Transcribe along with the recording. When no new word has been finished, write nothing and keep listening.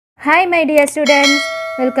Hi my dear students,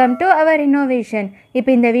 welcome to our innovation. இப்போ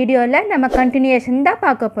இந்த வீடியோல நம்ம continuation தான்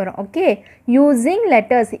பார்க்க போறோம். Okay, using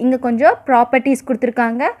letters. இங்க கொஞ்சம் properties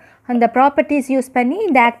கொடுத்திருக்காங்க. அந்த properties யூஸ் பண்ணி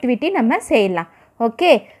இந்த activity நம்ம செய்யலாம்.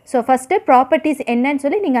 ஓகே, so first properties என்னன்னு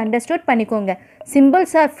சொல்லி நீங்க understood பண்ணிக்கோங்க.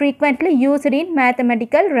 Symbols are frequently used in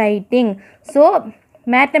mathematical writing. So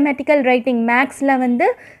mathematical writing mathsல வந்து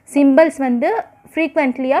symbols வந்து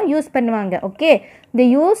frequently யூஸ் பண்ணுவாங்க. Okay, the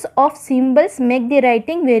use of symbols make the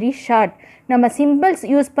writing very short. நம்ம symbols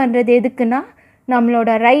யூஸ் பண்ணுறது எதுக்குன்னா நம்மளோட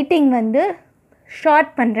ரைட்டிங் வந்து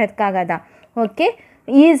ஷார்ட் பண்ணுறதுக்காக தான். ஓகே,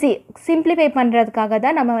 ஈஸி சிம்பிளிஃபை பண்ணுறதுக்காக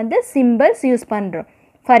தான் நம்ம வந்து symbols யூஸ் பண்ணுறோம்.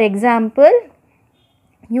 For example,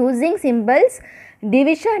 using symbols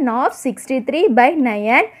division of 63 by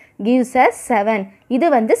 9 gives us 7. இது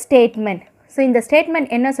வந்து ஸ்டேட்மெண்ட். ஸோ இந்த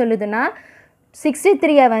ஸ்டேட்மெண்ட் என்ன சொல்லுதுன்னா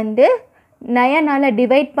 63 வந்து 9ஆல்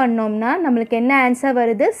டிவைட் பண்ணோம்னா நம்மளுக்கு என்ன ஆன்சர்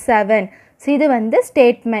வருது 7. ஸோ இது வந்து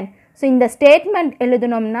ஸ்டேட்மெண்ட். ஸோ இந்த ஸ்டேட்மெண்ட்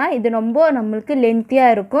எழுதணும்னா இது ரொம்ப நம்மளுக்கு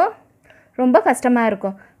லென்த்தியாக இருக்கும், ரொம்ப கஷ்டமாக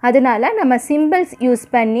இருக்கும். அதனால நம்ம சிம்பிள்ஸ் யூஸ்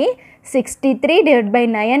பண்ணி 63 டிவைட் பை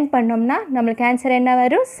 9 பண்ணோம்னா நம்மளுக்கு ஆன்சர் என்ன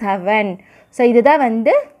வரும் 7. ஸோ இதுதான்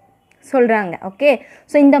வந்து சொல்கிறாங்க. ஓகே,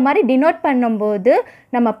 ஸோ இந்த மாதிரி டினோட் பண்ணும்போது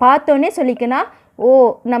நம்ம பார்த்தோன்னே சொல்லிக்கணும், ஓ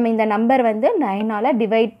நம்ம இந்த நம்பர் வந்து 9ஆல்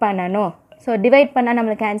டிவைட் பண்ணணும். ஸோ டிவைட் பண்ணால்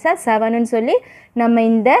நம்மளுக்கு ஆன்சர் 7ன்னு சொல்லி நம்ம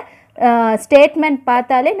இந்த ஸ்டேட்மெண்ட்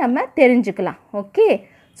பார்த்தாலே நம்ம தெரிஞ்சுக்கலாம். Okay,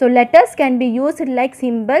 so letters can be used like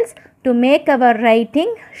symbols to make our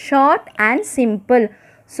writing short and simple.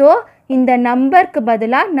 So இந்த நம்பருக்கு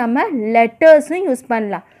பதிலாக நம்ம லெட்டர்ஸும் யூஸ்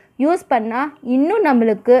பண்ணலாம். யூஸ் பண்ணால் இன்னும்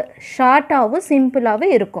நம்மளுக்கு ஷார்ட்டாகவும்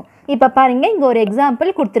சிம்பிளாகவும் இருக்கும். இப்போ பாருங்கள், இங்கே ஒரு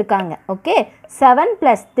எக்ஸாம்பிள் கொடுத்துருக்காங்க. ஓகே, 7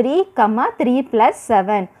 + 3, 3 +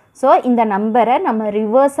 7. ஸோ இந்த நம்பரை நம்ம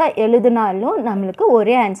ரிவர்ஸாக எழுதினாலும் நம்மளுக்கு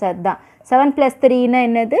ஒரே ஆன்சர் தான். 7 + 3னா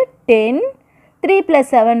என்னது 10, 3 +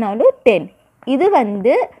 7னாலும் 10. இது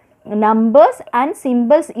வந்து நம்பர்ஸ் அண்ட்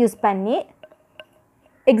சிம்பிள்ஸ் யூஸ் பண்ணி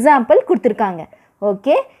எக்ஸாம்பிள் கொடுத்துருக்காங்க.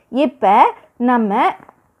 ஓகே, இப்போ நம்ம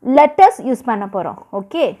லெட்டர்ஸ் யூஸ் பண்ண போகிறோம்.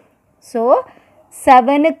 ஓகே, ஸோ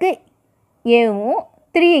 7க்கு ஏவும்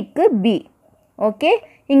 3க்கு பி. ஓகே,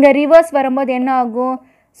 இங்கே ரிவர்ஸ் வரும்போது என்ன ஆகும்?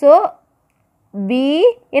 ஸோ B,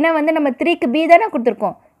 ஏன்னா வந்து நம்ம 3க்கு B தானே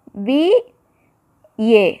கொடுத்துருக்கோம், B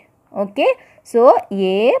A. Okay, so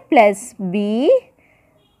A + B,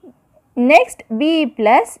 next B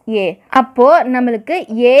 + A. அப்போது நம்மளுக்கு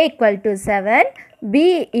A = 7, B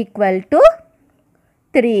 =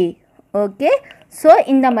 3. ஓகே, ஸோ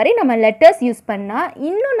இந்த மாதிரி நம்ம லெட்டர்ஸ் யூஸ் பண்ணால்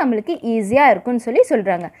இன்னும் நம்மளுக்கு ஈஸியாக இருக்குன்னு சொல்லி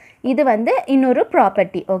சொல்கிறாங்க. இது வந்து இன்னொரு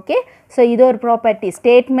ப்ராப்பர்ட்டி. ஓகே, ஸோ இது ஒரு ப்ராப்பர்ட்டி.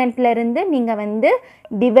 ஸ்டேட்மெண்ட்லேருந்து நீங்கள் வந்து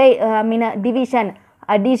டிவிஷன்,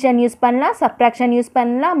 அடிஷன் யூஸ் பண்ணலாம், சப்ராக்ஷன் யூஸ்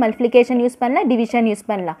பண்ணலாம், மல்டிப்ளிகேஷன் யூஸ் பண்ணலாம், டிவிஷன் யூஸ்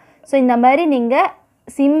பண்ணலாம். ஸோ இந்த மாதிரி நீங்கள்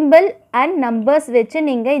சிம்பிள் அண்ட் நம்பர்ஸ் வச்சு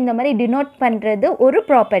நீங்கள் இந்த மாதிரி டினோட் பண்ணுறது ஒரு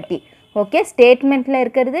ப்ராப்பர்ட்டி. ஓகே, ஸ்டேட்மெண்ட்டில்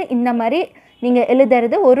இருக்கிறது இந்த மாதிரி நீங்கள்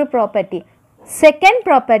எழுதுறது ஒரு ப்ராப்பர்ட்டி. செகண்ட்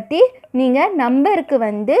ப்ராப்பர்ட்டி, நீங்கள் நம்பருக்கு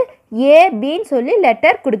வந்து ஏ பின்னு சொல்லி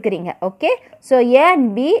லெட்டர் கொடுக்குறீங்க. Okay, so A and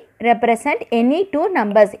B represent any 2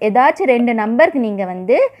 numbers. ஏதாச்சும் 2 நம்பருக்கு நீங்கள்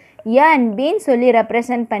வந்து ஏ அண்ட் பின்னு சொல்லி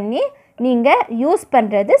ரெப்ரசன்ட் பண்ணி நீங்கள் யூஸ்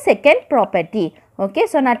பண்ணுறது செகண்ட் ப்ராப்பர்ட்டி. ஓகே,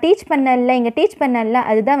 ஸோ நான் டீச் பண்ணல, இங்கே டீச் பண்ணல,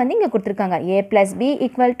 அதுதான் வந்து இங்கே கொடுத்துருக்காங்க. A + B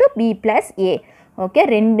 = B + A. Okay,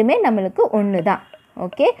 ரெண்டுமே நம்மளுக்கு ஒன்று தான்.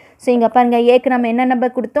 ஓகே, ஸோ இங்கே பாருங்கள், ஏக்கு நம்ம என்ன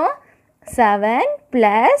நம்பர் கொடுத்தோம் 7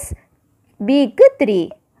 + Bக்கு 3.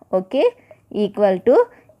 ஓகே, =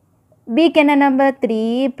 Bக்கு என்ன நம்பர் 3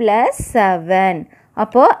 + 7.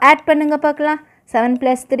 அப்போது ஆட் பண்ணுங்க பார்க்கலாம். 7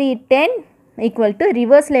 + 3 10 =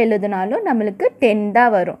 ரிவர்ஸில் எழுதினாலும் நம்மளுக்கு 10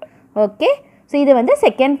 தான் வரும். ஓகே, ஸோ இது வந்து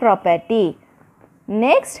second property.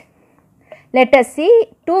 Next let us see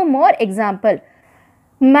 2 more example.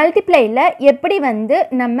 மல்டிப்ளையில் எப்படி வந்து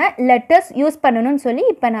நம்ம லெட்டர்ஸ் யூஸ் பண்ணணும்னு சொல்லி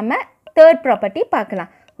இப்போ நம்ம தேர்ட் ப்ராப்பர்ட்டி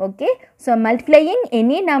பார்க்கலாம். Okay, so multiplying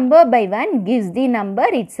any number by 1 gives the number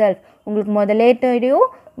itself. உங்களுக்கு முதலே தெரியும்,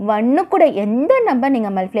 1 கூட எந்த நம்பர்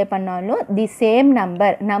நீங்கள் மல்டிப்ளை பண்ணாலும் தி சேம்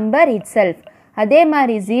நம்பர் itself. அதே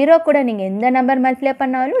மாதிரி 0 கூட நீங்கள் எந்த நம்பர் மல்டிப்ளை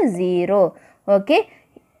பண்ணாலும் 0. Okay,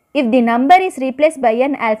 if the number is replaced by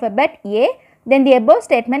an alphabet A, then the above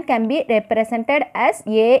statement can be represented as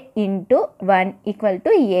A × 1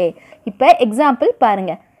 = A. இப்போ எக்ஸாம்பிள்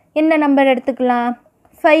பாருங்கள், என்ன நம்பர் எடுத்துக்கலாம்?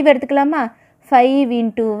 5 எடுத்துக்கலாமா? 5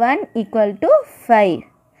 × 1 = 5.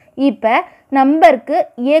 இப்போ நம்பருக்கு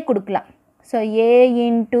A கொடுக்கலாம். So A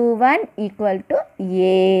 × 1 =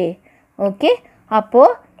 A. ஓகே,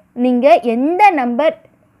 அப்போது நீங்கள் எந்த நம்பர்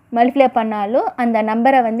மல்டிப்ளை பண்ணாலும் அந்த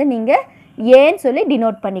நம்பரை வந்து நீங்கள் ஏன்னு சொல்லி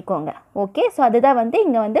டினோட் பண்ணிக்கோங்க. ஓகே, ஸோ அதுதான் வந்து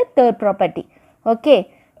இங்கே வந்து third property. Okay,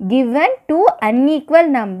 given two unequal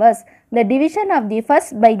numbers, the division of the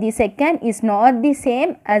first by the second is not the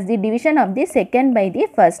same as the division of the second by the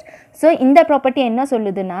first. So இந்த property என்ன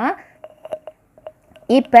சொல்லுதுன்னா,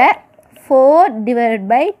 இப்போ 4 divided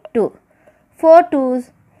by 2, 4 2s,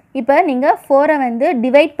 இப்போ நீங்கள் 4 வந்து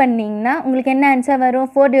divide பண்ணிங்கன்னா உங்களுக்கு என்ன ஆன்சர் வரும்?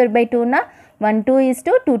 4 divided by 2னா 1 2 is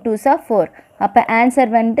 2, 2 2s are 4. அப்போ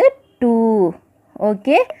ஆன்சர் வந்து 2.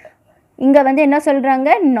 ஓகே, இங்கே வந்து என்ன சொல்கிறாங்க?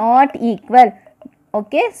 Not equal.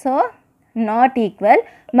 Okay, so not equal.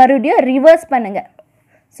 மறுபடியும் ரிவர்ஸ் பண்ணுங்கள்.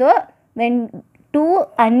 So when two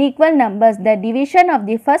unequal numbers, the division of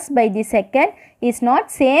the first by the second is not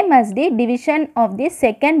same as the division of the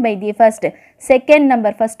second by the first. Second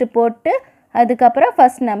number first போட்டு அதுக்கப்புறம்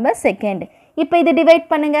first number second. இப்போ இது divide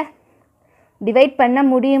பண்ணுங்கள். Divide பண்ண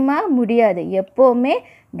முடியுமா? முடியாது. எப்போவுமே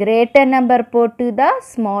greater number போட்டு தான்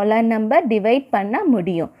ஸ்மாலர் நம்பர் டிவைட் பண்ண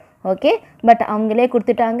முடியும். ஓகே, பட் அவங்களே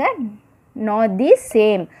கொடுத்துட்டாங்க நாட் தி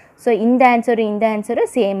சேம். ஸோ இந்த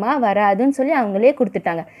ஆன்சரும் சேமாக வராதுன்னு சொல்லி அவங்களே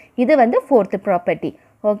கொடுத்துட்டாங்க. இது வந்து ஃபோர்த்து ப்ராப்பர்ட்டி.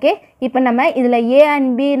 ஓகே, இப்போ நம்ம இதில் ஏ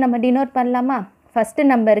அண்ட் பி நம்ம டினோட் பண்ணலாமா? ஃபஸ்ட்டு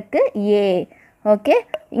நம்பருக்கு ஏ. ஓகே,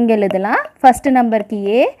 இங்கே எழுதலாம். ஃபஸ்ட்டு நம்பருக்கு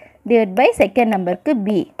ஏ டிவைட் பை செகண்ட் நம்பருக்கு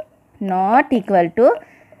B not equal to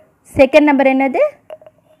second number என்னது?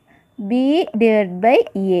 B divide by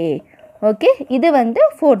A. Okay, இது வந்து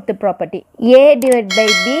fourth property. A divide by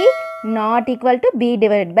B not equal to be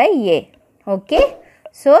divide by A. Okay,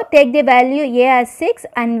 so take the value a as 6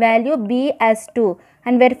 and value b as 2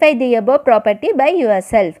 and verify the above property by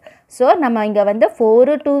yourself. So நம்ம இங்கே வந்து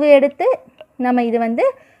 4 2 எடுத்து நம்ம இது வந்து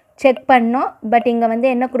check பண்ணோம். But இங்கே வந்து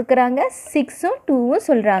என்ன கொடுக்குறாங்க? 6ம் 2ம்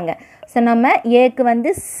சொல்கிறாங்க. ஸோ நம்ம ஏக்கு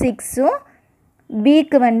வந்து 6ம்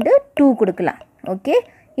பிக்கு வந்து 2 கொடுக்கலாம். ஓகே,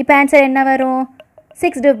 இப்போ ஆன்சர் என்ன வரும்?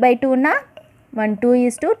 6 divided by 2னா 1 2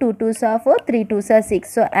 is 2, 2 2s are 4, 3 2s are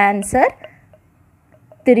 6. So answer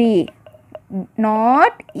 3.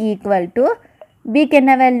 not equal to b க்கு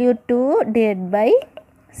என்ன வேல்யூ? 2 divided by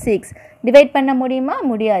 6. டிவைட் பண்ண முடியுமா?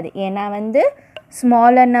 முடியாது. ஏன்னா வந்து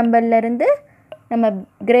ஸ்மாலர் நம்பர்லேருந்து நம்ம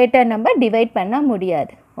கிரேட்டர் நம்பர் டிவைட் பண்ண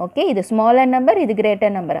முடியாது. ஓகே, இது ஸ்மாலர் நம்பர், இது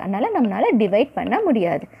கிரேட்டர் நம்பர், அதனால் நம்மளால் டிவைட் பண்ண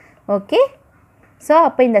முடியாது. ஓகே, ஸோ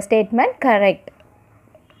அப்போ இந்த ஸ்டேட்மெண்ட் கரெக்ட்.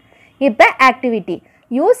 இப்போ activity.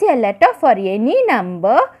 Use a letter for any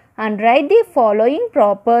number and right the following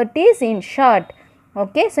properties in short.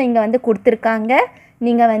 Okay, so இங்கே வந்து கொடுத்துருக்காங்க.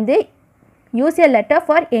 நீங்கள் வந்து use a letter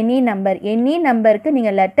for any number, any நம்பருக்கு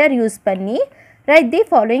நீங்கள் லெட்டர் யூஸ் பண்ணி right the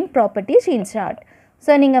following properties in short.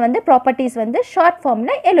 So நீங்கள் வந்து ப்ராப்பர்ட்டிஸ் வந்து ஷார்ட்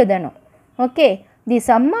ஃபார்மில் எழுதணும். Okay, the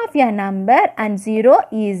some of a number and 0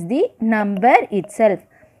 is the number it self.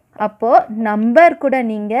 அப்போது நம்பர் கூட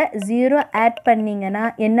நீங்கள் 0 ஆட் பண்ணிங்கன்னா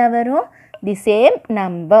என்ன வரும்? The same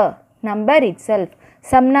number it self.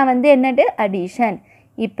 சம்னா வந்து என்னது? அடிஷன்.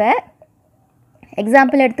 இப்போ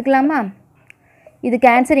எக்ஸாம்பிள் எடுத்துக்கலாமா? இதுக்கு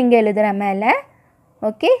ஆன்சர் இங்கே எழுதுகிற மேலே.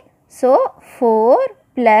 ஓகே, ஸோ 4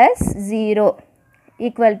 + 0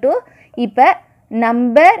 ஈக்குவல் டு, இப்போ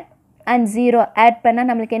நம்பர் அண்ட் 0 ஆட் பண்ணால்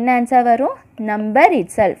நம்மளுக்கு என்ன ஆன்சர் வரும்? Number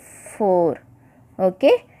it self 4.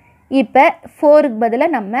 ஓகே, இப்போ 4க்கு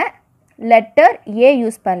பதிலாக நம்ம லெட்டர் ஏ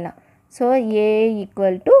யூஸ் பண்ணலாம். So A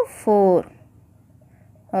equal to 4.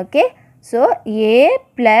 Okay, so A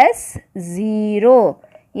 + 0,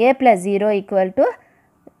 a + 0 equal to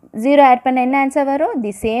 0 add பண்ண என்ன ஆன்சர் வரும்?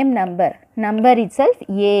 The same number it self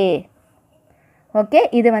A. Okay,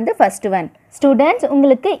 இது வந்து ஃபஸ்ட் ஒன். ஸ்டூடெண்ட்ஸ்,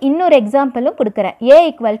 உங்களுக்கு இன்னொரு எக்ஸாம்பிளும் கொடுக்குறேன். a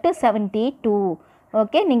 = 72.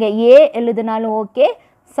 ஓகே, நீங்கள் ஏ எழுதினாலும் ஓகே.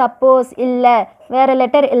 சப்போஸ் இல்லை வேறு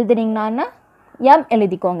லெட்டர் எழுதுனீங்கன்னா எம்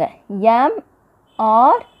எழுதிக்கோங்க. எம்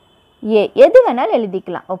ஆர் ஏ எது வேணாலும்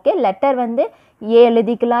எழுதிக்கலாம். ஓகே, லெட்டர் வந்து ஏ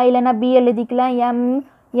எழுதிக்கலாம், இல்லைனா பி எழுதிக்கலாம், எம்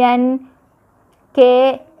என் கே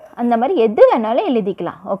அந்த மாதிரி எது வேணாலும்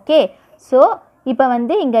எழுதிக்கலாம். ஓகே, ஸோ இப்போ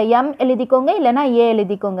வந்து இங்கே எம் எழுதிக்கோங்க, இல்லைனா ஏ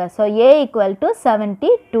எழுதிக்கோங்க. ஸோ ஏ =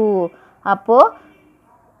 72. அப்போது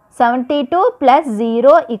 72 +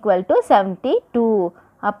 0 = 72.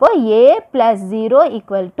 அப்போது ஏ + 0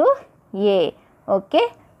 = ஏ. ஓகே,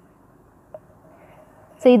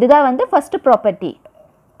 ஸோ இதுதான் வந்து first property.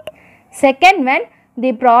 Second one,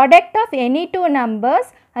 the product of any two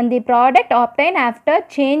numbers and the product obtained after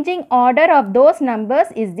changing order of those numbers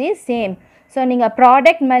is the same. So நீங்கள்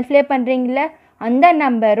ப்ராடக்ட் மல்டிப்ளை பண்ணுறீங்கள அந்த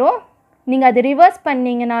நம்பரும் நீங்கள் அது ரிவர்ஸ்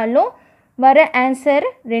பண்ணிங்கனாலும் வர ஆன்சர்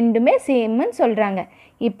ரெண்டுமே சேம்னு சொல்கிறாங்க.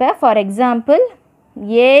 இப்போ for example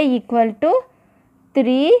a =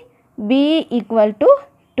 3, b =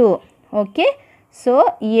 2. Okay, so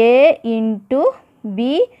a × b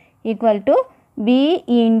 = b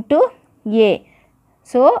 × a.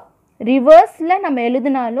 So ரிவர்ஸில் நம்ம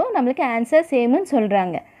எழுதினாலும் நம்மளுக்கு ஆன்சர் சேம்னு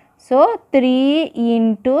சொல்கிறாங்க. So 3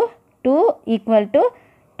 × 2 =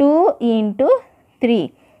 2 × 3.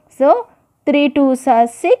 So 3 2s are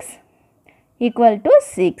 6 equal to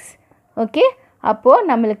 6. Okay, அப்போ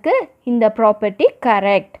நம்மளுக்கு இந்த property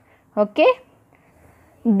correct. Okay,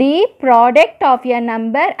 the product of a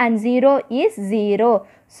number and 0 is 0.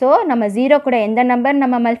 So நம்ம 0 கூட எந்த நம்பர்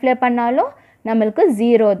நம்ம மல்டிப்ளை பண்ணாலும் நம்மளுக்கு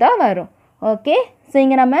 0 தான் வரும். ஓகே, ஸோ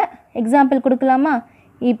இங்கே நம்ம எக்ஸாம்பிள் கொடுக்கலாமா?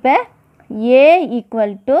 இப்போ a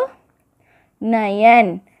ஈக்குவல் டு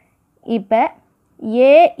 9. இப்போ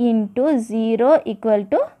a into 0 equal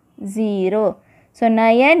to 0. So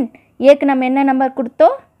 9 ஏக்கு நம்ம என்ன நம்பர்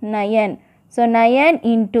கொடுத்தோம்? 9. ஸோ 9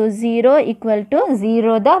 இன்ட்டு 0 ஈக்குவல் டு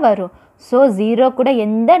 0 தான் வரும். ஸோ 0 கூட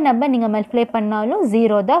எந்த நம்பர் நீங்கள் மல்டிப்ளை பண்ணாலும்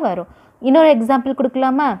 0 தான் வரும். இன்னொரு எக்ஸாம்பிள்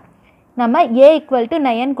கொடுக்கலாமா? நம்ம a ஈக்குவல் டு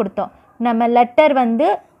 9 கொடுத்தோம். நம்ம லெட்டர் வந்து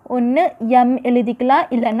ஒன்று m எழுதிக்கலாம்,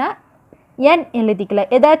 இல்லைன்னா n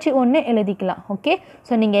எழுதிக்கலாம், ஏதாச்சும் ஒன்று எழுதிக்கலாம். ஓகே,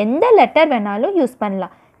 ஸோ நீங்கள் எந்த லெட்டர் வேணாலும் யூஸ்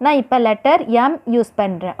பண்ணலாம். நான் இப்போ லெட்டர் m யூஸ்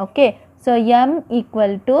பண்ணுறேன். Okay, so m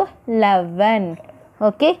equal to 11.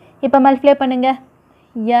 Okay, இப்போ மல்டிப்ளை பண்ணுங்கள்.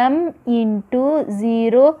 m into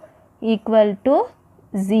 0 equal to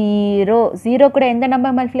 0. 0 கூட எந்த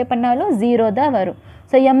நம்பர் மல்டிப்ளை பண்ணாலும் 0 தான் வரும்.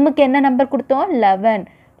 ஸோ எம்முக்கு என்ன நம்பர் கொடுத்தோம்? 11.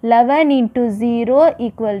 11 இன்ட்டு 0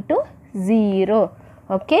 ஈக்குவல் டு 0.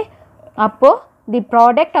 ஓகே, அப்போது the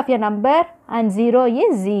product of your number and 0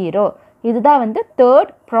 is 0. இதுதான் வந்து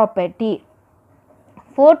third property.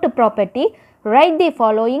 Fourth property, right the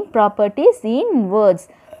following properties in words.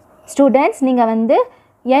 Students, நீங்கள் வந்து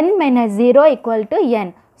n minus 0 equal to n.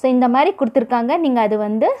 So இந்த மாதிரி கொடுத்துருக்காங்க. நீங்கள் அது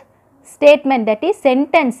வந்து ஸ்டேட்மெண்ட், தட் இஸ்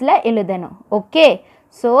சென்டென்ஸில் எழுதணும். Okay,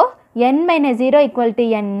 so n minus 0 equal to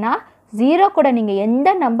nனா 0 கூட நீங்கள் எந்த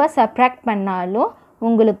நம்பர் சப்ராக்ட் பண்ணாலும்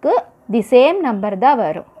உங்களுக்கு தி சேம் நம்பர் தான்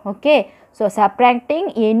வரும். Okay, so subtracting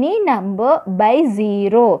any number by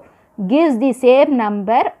 0 gives the same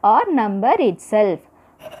number or number itself.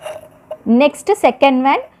 Next, second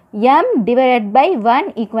one, m divided by 1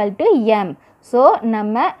 equal to m. So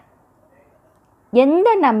நம்ம எந்த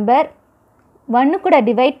number 1 கூட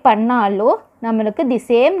டிவைட் பண்ணாலும் நம்மளுக்கு the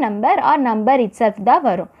same number R number itself தான்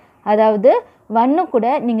வரும். அதாவது 1 கூட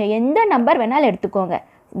நீங்கள் எந்த நம்பர் வேணாலும் எடுத்துக்கோங்க,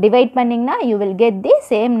 டிவைட் பண்ணிங்கன்னா you will get the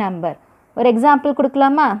same number. ஒரு எக்ஸாம்பிள்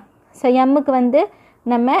கொடுக்கலாமா? ஸோ எம்முக்கு வந்து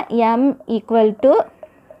நம்ம m ஈக்குவல் டு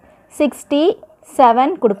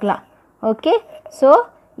 67 கொடுக்கலாம். Okay, so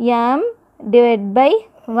m divide by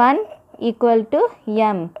 1 equal to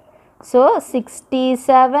m. So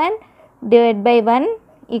 67 divide by 1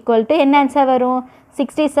 equal to என்ன ஆன்சர் வரும்?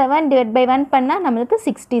 67 டிவைட் பை 1 பண்ணால் நம்மளுக்கு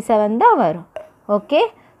 67 தான் வரும். ஓகே,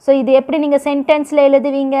 ஸோ இது எப்படி நீங்கள் சென்டென்ஸில்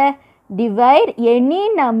எழுதுவீங்க? Divide any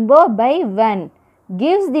number by 1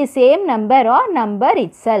 gives the same number or number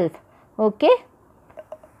itself. Okay,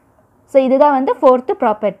 so இதுதான் வந்து ஃபோர்த்து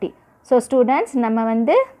ப்ராப்பர்ட்டி. ஸோ ஸ்டூடெண்ட்ஸ், நம்ம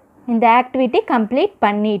வந்து இந்த ஆக்டிவிட்டி கம்ப்ளீட்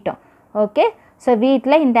பண்ணிட்டோம். ஓகே, ஸோ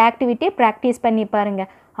வீட்டில் இந்த ஆக்டிவிட்டி ப்ராக்டிஸ் பண்ணி பாருங்கள்,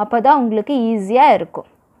 அப்போ தான் உங்களுக்கு ஈஸியாக இருக்கும்.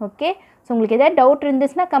 ஓகே, ஸோ உங்களுக்கு எதாவது டவுட்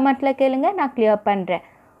இருந்துச்சுன்னா கமெண்ட்டில் கேளுங்க, நான் கிளியர் பண்ணுறேன்.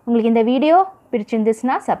 உங்களுக்கு இந்த வீடியோ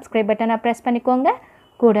பிடிச்சிருந்துச்சுன்னா சப்ஸ்கிரைப் பட்டனை ப்ரெஸ் பண்ணிக்கோங்க,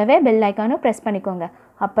 கூடவே பெல் ஐக்கானும் ப்ரெஸ் பண்ணிக்கோங்க.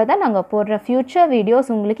 அப்போ தான் நாங்கள் போடுற ஃப்யூச்சர்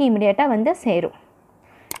வீடியோஸ் உங்களுக்கு இமிடியேட்டாக வந்து சேரும்.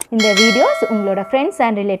 இந்த வீடியோஸ் உங்களோட ஃப்ரெண்ட்ஸ்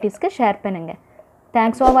அண்ட் ரிலேட்டிவ்ஸ்க்கு ஷேர் பண்ணுங்கள்.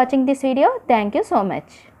 தேங்க்ஸ் ஃபார் வாட்சிங் this video. Thank you so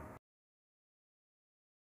much.